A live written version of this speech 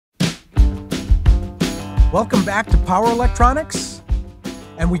Welcome back to Power Electronics,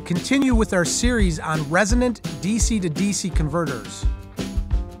 and we continue with our series on resonant DC to DC converters.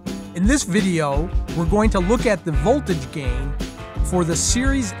 In this video, we're going to look at the voltage gain for the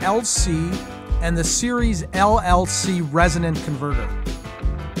Series LC and the Series LLC resonant converter.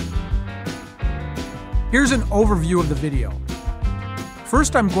 Here's an overview of the video.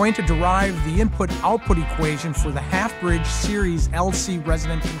 First, I'm going to derive the input-output equation for the half-bridge Series LC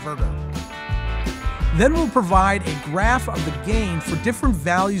resonant converter. Then we'll provide a graph of the gain for different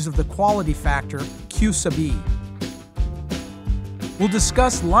values of the quality factor, Q sub E. We'll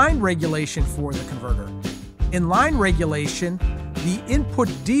discuss line regulation for the converter. In line regulation, the input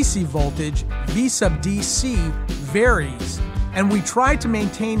DC voltage, V sub DC, varies, and we try to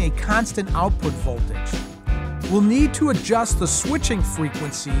maintain a constant output voltage. We'll need to adjust the switching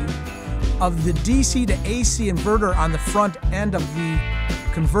frequency of the DC to AC inverter on the front end of the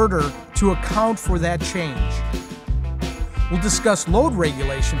converter to account for that change. We'll discuss load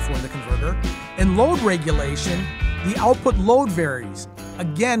regulation for the converter. In load regulation, the output load varies.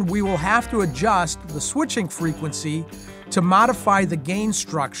 Again, we will have to adjust the switching frequency to modify the gain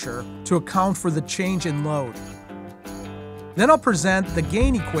structure to account for the change in load. Then I'll present the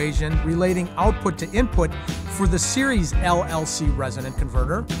gain equation relating output to input for the Series LLC resonant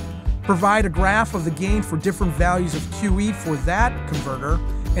converter, provide a graph of the gain for different values of QE for that converter,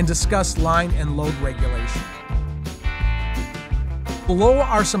 and discuss line and load regulation. Below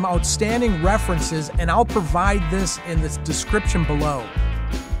are some outstanding references, and I'll provide this in the description below.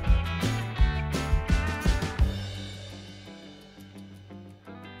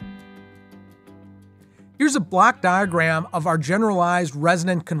 Here's a block diagram of our generalized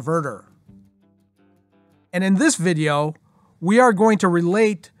resonant converter. And in this video, we are going to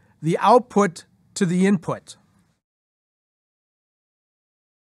relate the output to the input.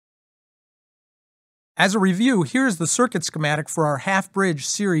 As a review, here's the circuit schematic for our half-bridge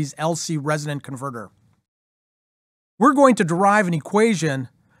Series LC resonant converter. We're going to derive an equation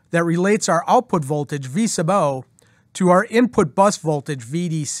that relates our output voltage, V sub O, to our input bus voltage,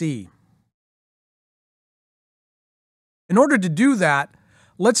 VDC. In order to do that,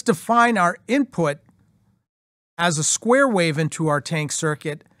 let's define our input as a square wave into our tank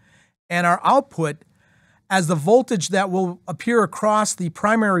circuit and our output as the voltage that will appear across the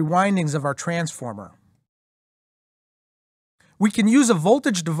primary windings of our transformer. We can use a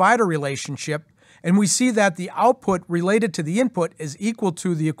voltage divider relationship, and we see that the output related to the input is equal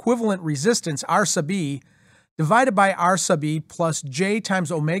to the equivalent resistance R sub E divided by R sub E plus J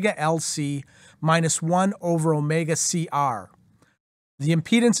times omega LC minus 1 over omega CR, the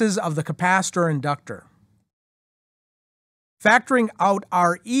impedances of the capacitor inductor. Factoring out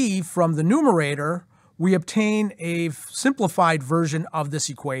RE from the numerator, we obtain a simplified version of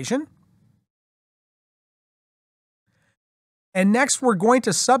this equation. And next, we're going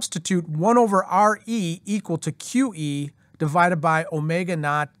to substitute 1 over RE equal to QE divided by omega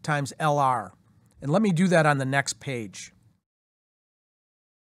naught times LR. And let me do that on the next page.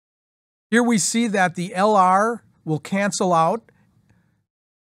 Here we see that the LR will cancel out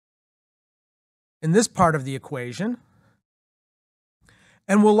in this part of the equation.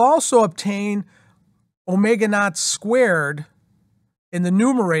 And we'll also obtain omega naught squared in the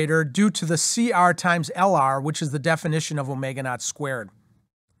numerator due to the CR times LR, which is the definition of omega naught squared.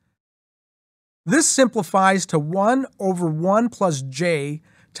 This simplifies to 1 over 1 plus J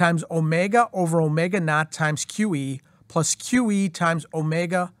times omega over omega naught times QE plus QE times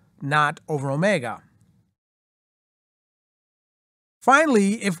omega naught over omega.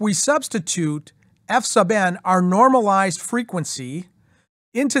 Finally, if we substitute F sub n, our normalized frequency,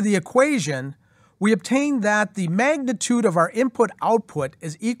 into the equation, we obtain that the magnitude of our input-output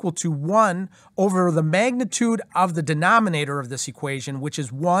is equal to 1 over the magnitude of the denominator of this equation, which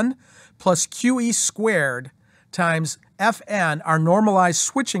is 1 plus QE squared times Fn, our normalized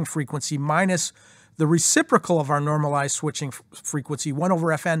switching frequency, minus the reciprocal of our normalized switching frequency, 1 over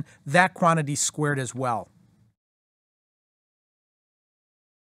Fn, that quantity squared as well.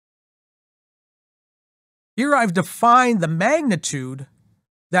 Here I've defined the magnitude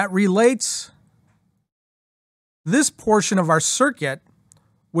that relates this portion of our circuit,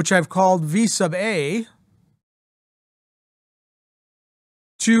 which I've called V sub A,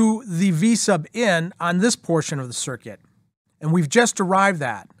 to the V sub in on this portion of the circuit. And we've just derived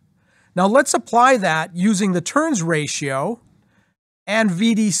that. Now let's apply that using the turns ratio and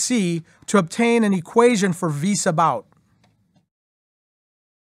VDC to obtain an equation for V sub out.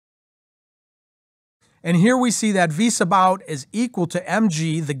 And here we see that V sub out is equal to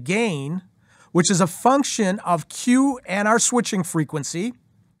mg, the gain, which is a function of Q and our switching frequency,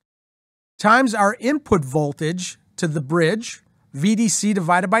 times our input voltage to the bridge, VDC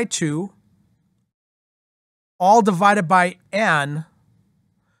divided by 2, all divided by N,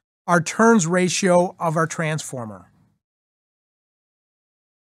 our turns ratio of our transformer.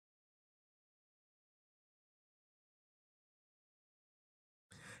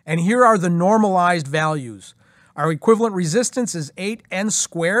 And here are the normalized values. Our equivalent resistance is 8N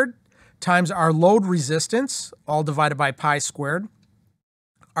squared times our load resistance, all divided by pi squared.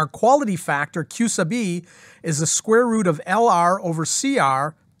 Our quality factor, Q sub E, is the square root of LR over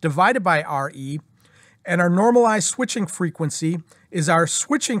CR divided by RE. And our normalized switching frequency is our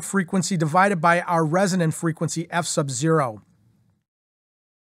switching frequency divided by our resonant frequency, F sub 0.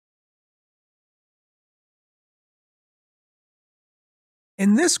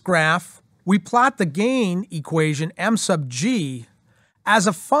 In this graph, we plot the gain equation, M sub G, as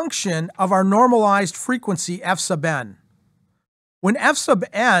a function of our normalized frequency, F sub N. When F sub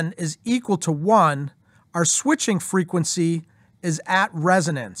N is equal to 1, our switching frequency is at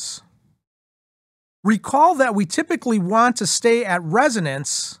resonance. Recall that we typically want to stay at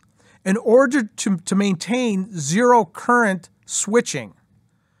resonance in order to maintain zero current switching.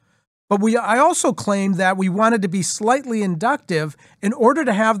 But I also claimed that we wanted to be slightly inductive in order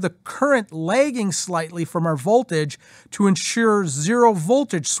to have the current lagging slightly from our voltage to ensure zero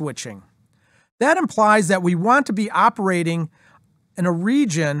voltage switching. That implies that we want to be operating in a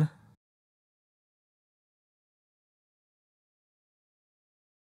region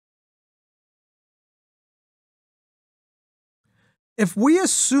if we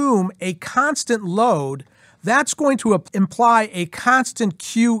assume a constant load, that's going to imply a constant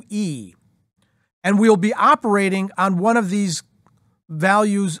QE. And we'll be operating on one of these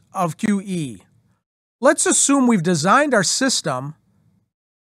values of QE. Let's assume we've designed our system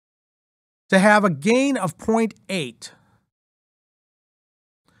to have a gain of 0.8.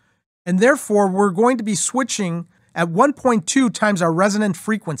 And therefore, we're going to be switching at 1.2 times our resonant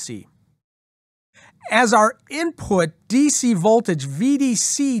frequency. As our input DC voltage,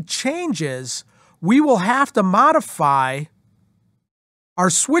 VDC, changes, we will have to modify our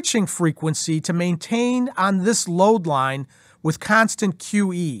switching frequency to maintain on this load line with constant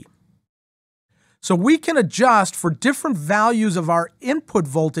QE. So we can adjust for different values of our input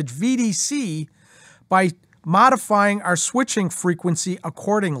voltage, VDC, by modifying our switching frequency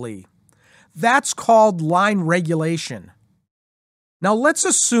accordingly. That's called line regulation. Now let's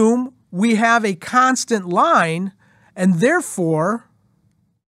assume we have a constant line, and therefore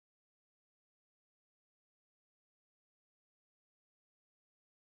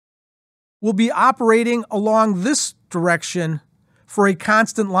we'll be operating along this direction for a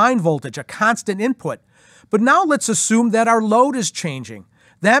constant line voltage, a constant input. But now let's assume that our load is changing.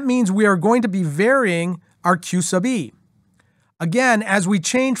 That means we are going to be varying our Q sub E. Again, as we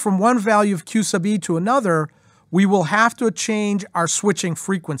change from one value of Q sub E to another, we will have to change our switching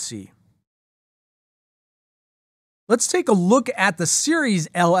frequency. Let's take a look at the series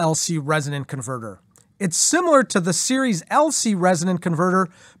LLC resonant converter. It's similar to the series LC resonant converter,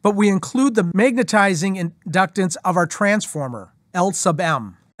 but we include the magnetizing inductance of our transformer, L sub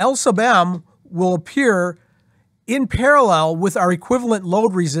M. L sub M will appear in parallel with our equivalent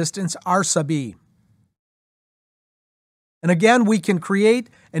load resistance, R sub E. And again, we can create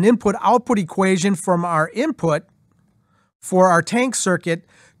an input-output equation from our input for our tank circuit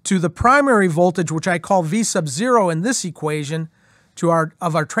to the primary voltage, which I call V sub 0 in this equation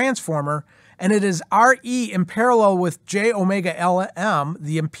of our transformer, and it is RE in parallel with J omega LM,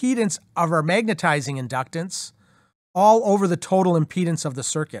 the impedance of our magnetizing inductance, all over the total impedance of the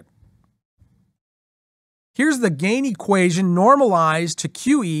circuit. Here's the gain equation normalized to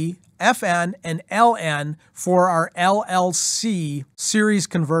QE, FN, and LN for our LLC series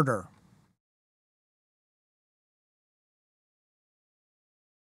converter.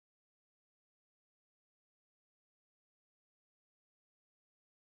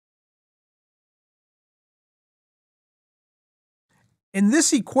 In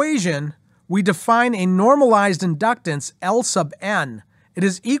this equation, we define a normalized inductance, L sub N. It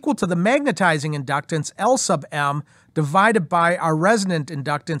is equal to the magnetizing inductance, L sub M, divided by our resonant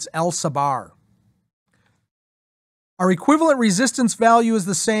inductance, L sub R. Our equivalent resistance value is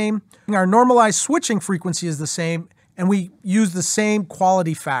the same, our normalized switching frequency is the same, and we use the same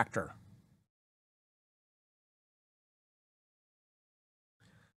quality factor.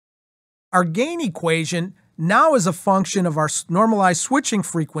 Our gain equation now is a function of our normalized switching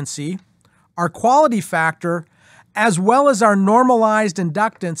frequency, our quality factor, as well as our normalized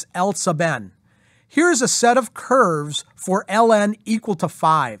inductance, L sub N. Here's a set of curves for Ln equal to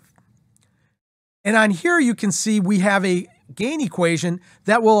 5. And on here you can see we have a gain equation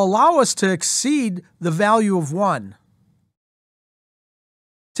that will allow us to exceed the value of 1.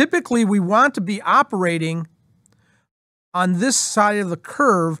 Typically, we want to be operating on this side of the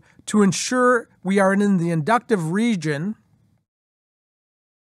curve to ensure we are in the inductive region,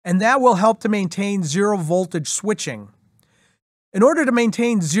 and that will help to maintain zero voltage switching. In order to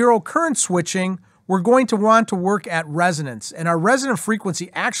maintain zero current switching, we're going to want to work at resonance, and our resonant frequency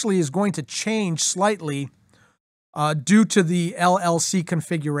actually is going to change slightly due to the LLC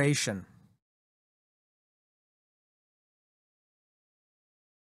configuration.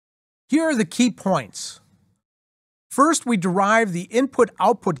 Here are the key points. First, we derive the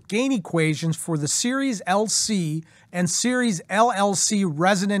input-output gain equations for the series LC and series LLC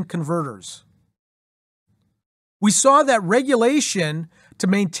resonant converters. We saw that regulation to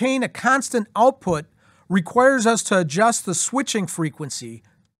maintain a constant output requires us to adjust the switching frequency.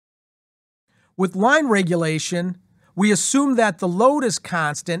 With line regulation, we assume that the load is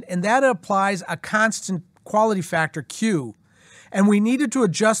constant and that it applies a constant quality factor Q, and we needed to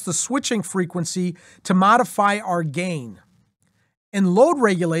adjust the switching frequency to modify our gain. In load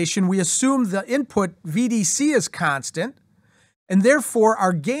regulation, we assume the input VDC is constant, and therefore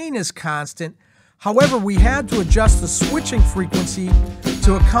our gain is constant. However, we had to adjust the switching frequency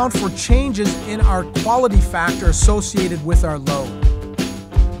to account for changes in our quality factor associated with our load.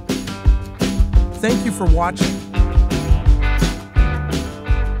 Thank you for watching.